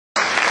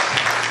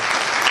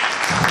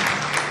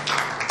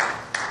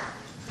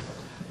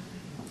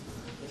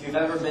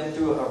ever been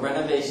through a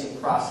renovation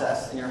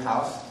process in your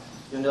house,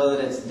 you'll know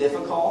that it's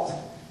difficult,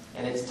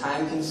 and it's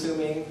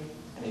time-consuming,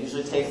 and it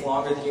usually takes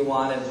longer than you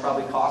want, and it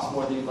probably costs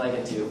more than you'd like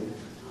it to.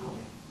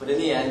 But in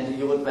the end,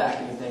 you look back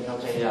and you think,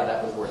 okay, yeah,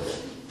 that was worth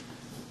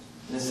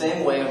it. In the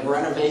same way, a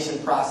renovation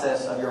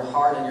process of your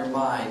heart and your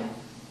mind,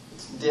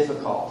 it's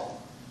difficult.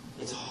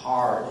 It's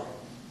hard.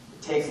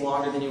 It takes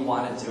longer than you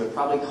want it to. It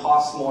probably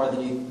costs more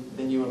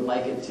than you would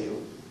like it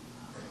to.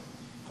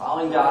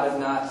 Following God is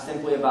not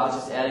simply about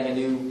just adding a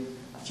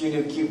few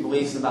new cute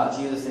beliefs about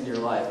Jesus into your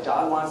life.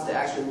 God wants to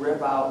actually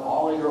rip out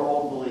all of your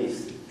old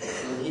beliefs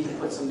so that He can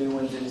put some new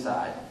ones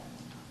inside.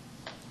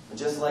 But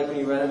just like when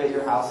you renovate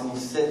your house and you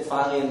sit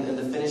finally in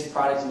the finished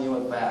product and you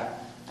look back,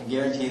 I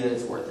guarantee that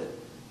it's worth it.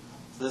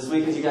 So this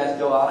week as you guys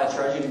go out, I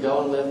charge you to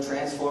go and live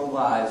transformed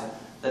lives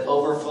that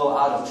overflow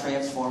out of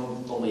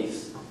transformed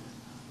beliefs.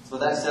 So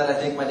with that said, I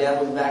think my dad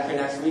will be back here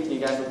next week and you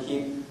guys will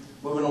keep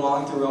moving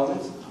along through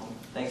Romans.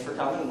 Thanks for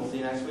coming, and we'll see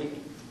you next week.